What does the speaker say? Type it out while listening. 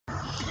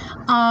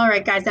All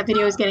right, guys, that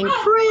video is getting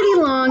pretty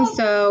long,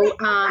 so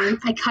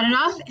I cut it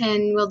off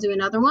and we'll do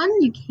another one.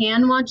 You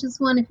can watch this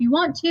one if you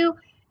want to.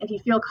 If you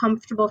feel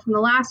comfortable from the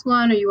last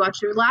one or you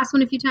watched the last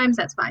one a few times,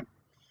 that's fine.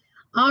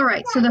 All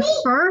right, so the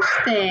first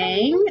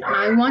thing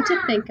I want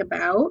to think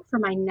about for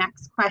my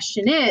next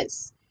question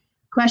is,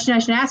 question I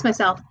should ask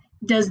myself,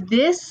 does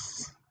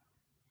this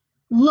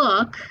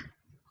look,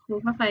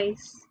 move my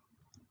face,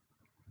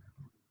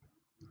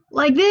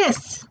 like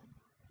this,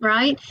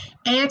 right?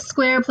 Ax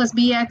squared plus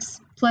bx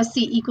plus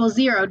c equals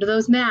 0. Do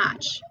those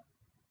match?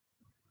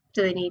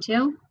 Do they need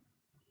to?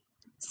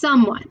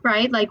 Somewhat,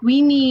 right? Like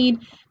we need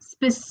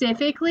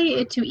specifically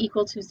it to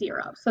equal to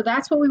 0. So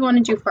that's what we want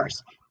to do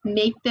first.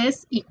 Make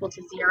this equal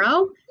to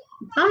 0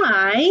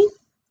 by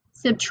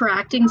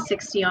subtracting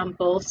 60 on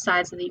both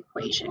sides of the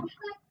equation.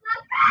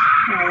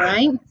 All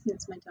right,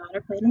 that's my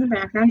daughter playing in the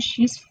background.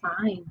 She's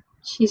fine.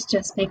 She's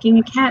just making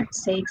a cat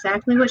say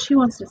exactly what she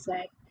wants to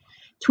say.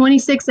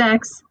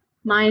 26x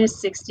minus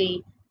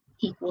 60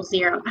 equals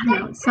 0. I don't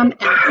know, it's some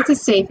app. It's a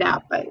safe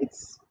app, but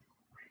it's,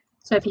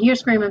 so if you hear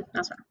screaming,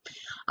 that's right.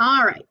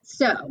 All right,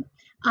 so,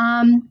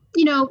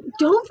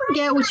 don't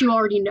forget what you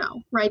already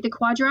know, right? The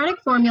quadratic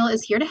formula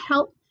is here to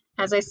help.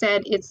 As I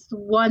said, it's the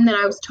one that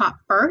I was taught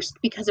first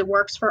because it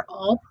works for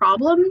all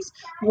problems,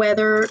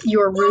 whether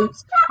your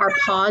roots are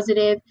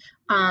positive,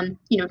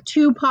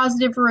 two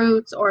positive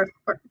roots, or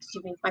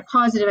excuse me, by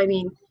positive, I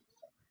mean,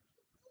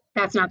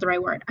 that's not the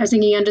right word. I was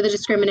thinking under the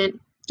discriminant.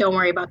 Don't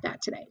worry about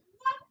that today.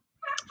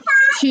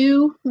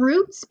 2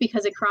 roots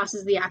because it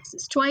crosses the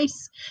axis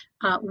twice,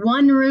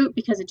 1 root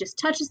because it just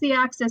touches the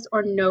axis,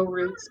 or no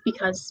roots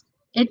because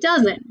it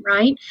doesn't,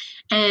 right?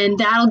 And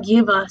that'll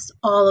give us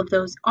all of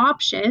those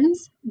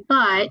options,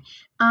 but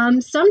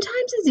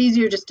sometimes it's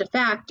easier just to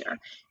factor.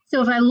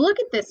 So if I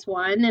look at this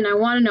one and I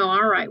want to know,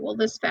 all right, well,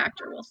 this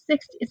factor, well,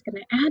 60 is going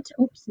to add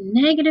to,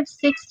 negative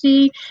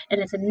 60,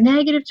 and it's a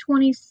negative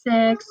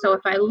 26. So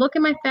if I look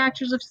at my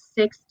factors of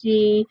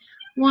 60,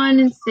 1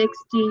 and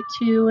 60,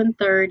 2 and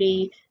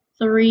 30,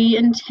 3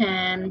 and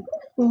 10,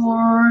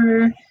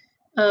 4,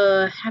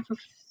 4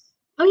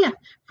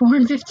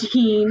 and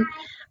 15,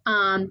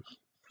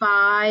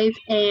 5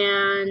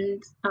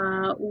 and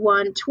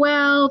 1,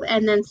 12,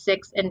 and then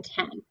 6 and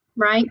 10,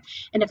 right?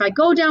 And if I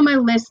go down my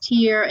list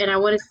here and I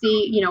want to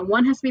see,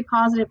 one has to be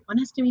positive, one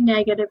has to be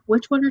negative,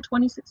 which one are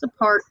 26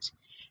 apart?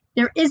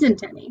 There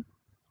isn't any.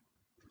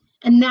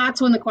 And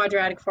that's when the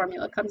quadratic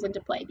formula comes into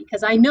play,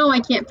 because I know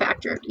I can't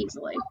factor it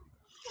easily.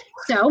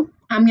 So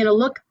I'm going to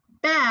look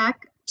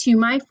back to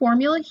my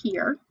formula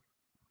here.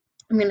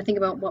 I'm going to think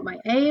about what my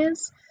A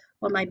is,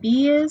 what my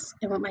B is,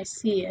 and what my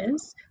C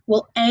is.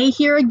 Well, A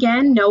here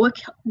again, no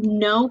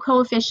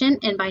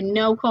coefficient, and by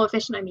no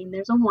coefficient I mean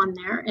there's a 1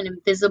 there, an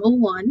invisible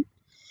 1.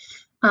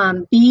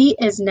 B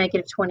is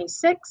negative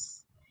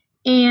 26,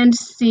 and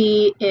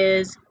C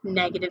is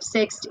negative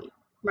 60,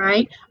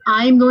 right?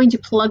 I'm going to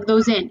plug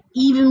those in,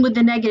 even with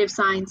the negative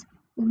signs,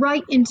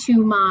 right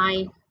into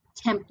my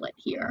template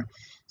here.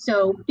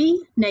 So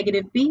B,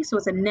 negative B, so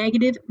it's a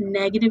negative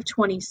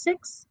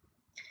 26,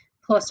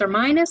 plus or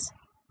minus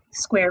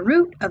square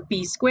root of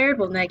B squared,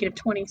 well, negative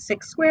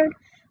 26 squared,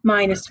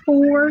 minus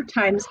 4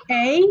 times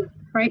A,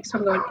 right? So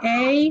I'm going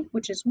A,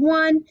 which is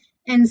 1,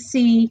 and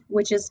C,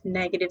 which is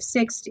negative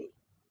 60,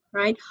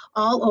 right?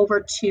 All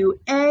over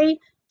 2A,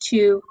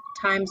 2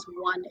 times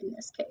 1 in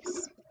this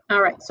case.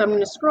 All right, so I'm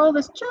going to scroll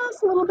this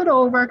just a little bit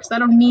over because I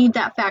don't need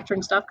that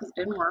factoring stuff because it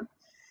didn't work.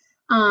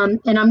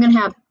 And I'm going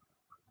to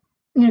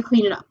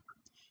clean it up.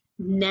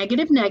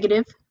 Negative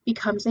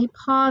becomes a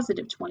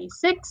positive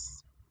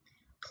 26,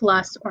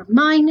 plus or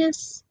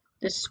minus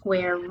the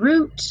square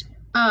root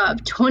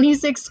of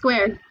 26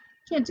 squared.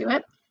 Can't do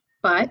it,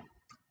 but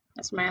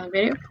that's my other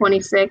video.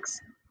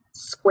 26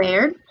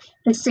 squared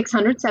is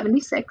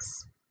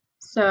 676.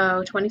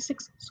 So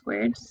 26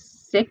 squared,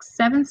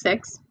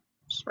 676.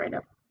 Just write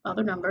up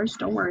other numbers.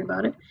 Don't worry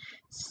about it.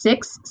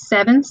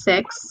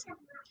 676.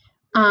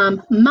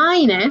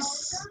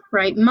 Minus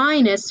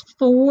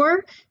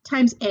 4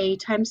 times A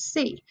times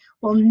C.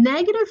 Well,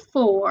 negative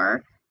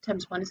 4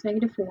 times 1 is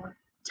negative 4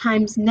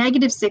 times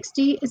negative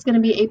 60 is going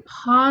to be a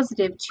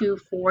positive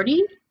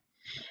 240.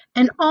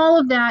 And all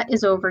of that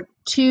is over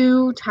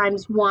 2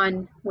 times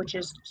 1, which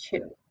is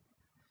 2.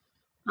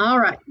 All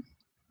right.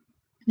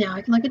 Now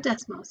I can look at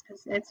decimals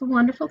because it's a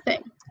wonderful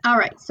thing. All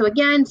right. So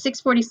again,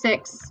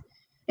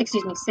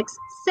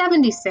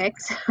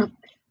 676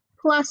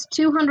 plus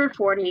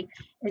 240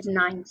 is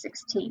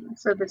 916.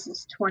 So this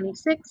is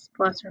 26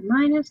 plus or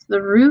minus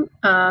the root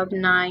of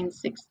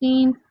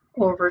 916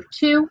 over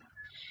 2.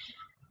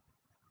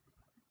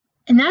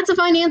 And that's a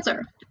fine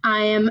answer. I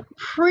am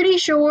pretty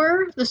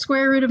sure the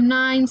square root of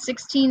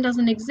 916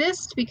 doesn't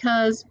exist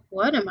because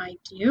what am I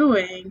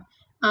doing?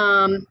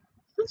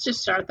 Let's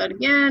just start that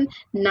again,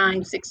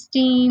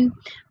 916,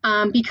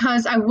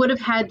 because I would have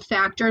had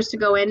factors to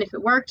go in if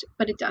it worked,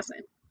 but it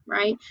doesn't,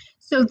 right?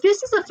 So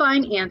this is a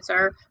fine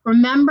answer.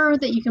 Remember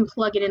that you can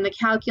plug it in the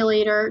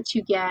calculator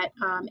to get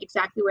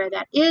exactly where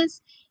that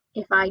is.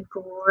 if I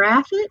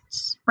graph it,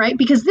 right,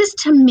 because this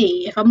to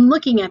me, if I'm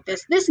looking at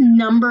this, this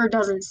number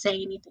doesn't say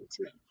anything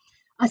to me.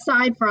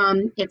 Aside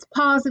from it's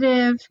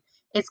positive,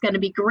 it's going to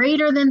be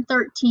greater than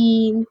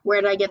 13.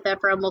 Where did I get that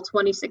from? Well,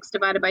 26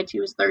 divided by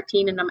 2 is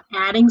 13, and I'm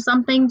adding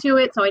something to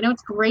it. So I know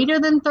it's greater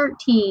than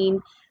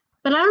 13,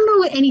 but I don't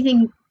know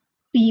anything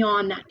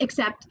beyond that,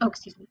 except, oh,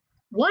 excuse me,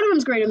 one of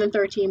them's greater than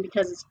 13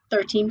 because it's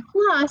 13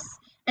 plus,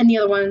 and the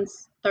other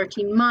one's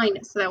 13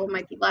 minus, so that one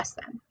might be less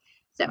than.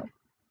 So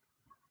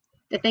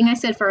the thing I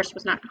said first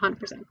was not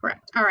 100%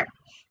 correct. All right,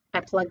 I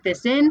plug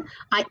this in.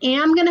 I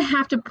am going to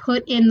have to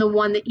put in the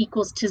one that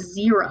equals to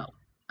 0,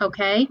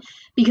 okay?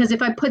 Because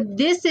if I put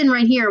this in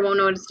right here, I won't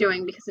know what it's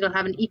doing because it'll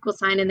have an equal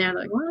sign in there.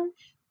 Like, what?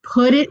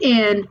 Put it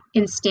in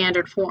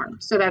standard form.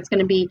 So that's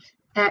going to be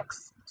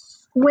x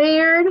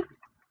squared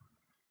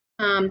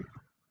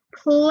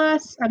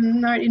plus,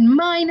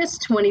 minus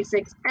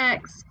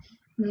 26x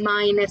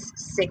minus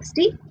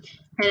 60.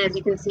 And as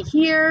you can see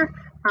here,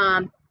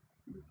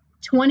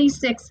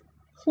 26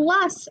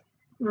 plus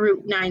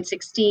root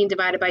 916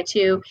 divided by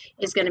 2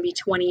 is going to be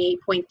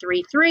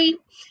 28.33.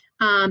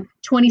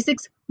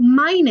 26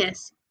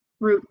 minus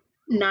root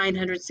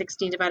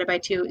 916 divided by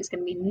 2 is going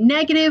to be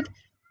negative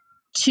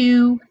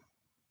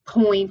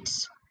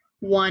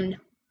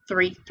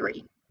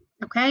 2.133.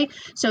 Okay,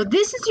 so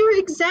this is your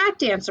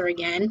exact answer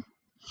again,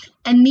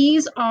 and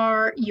these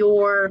are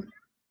your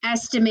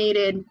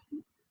estimated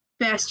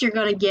best you're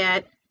going to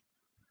get,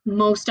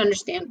 most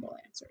understandable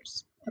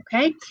answers.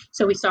 Okay,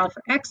 so we solve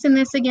for x in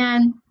this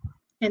again,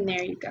 and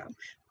there you go.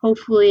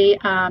 Hopefully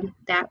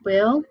that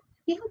will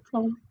be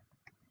helpful.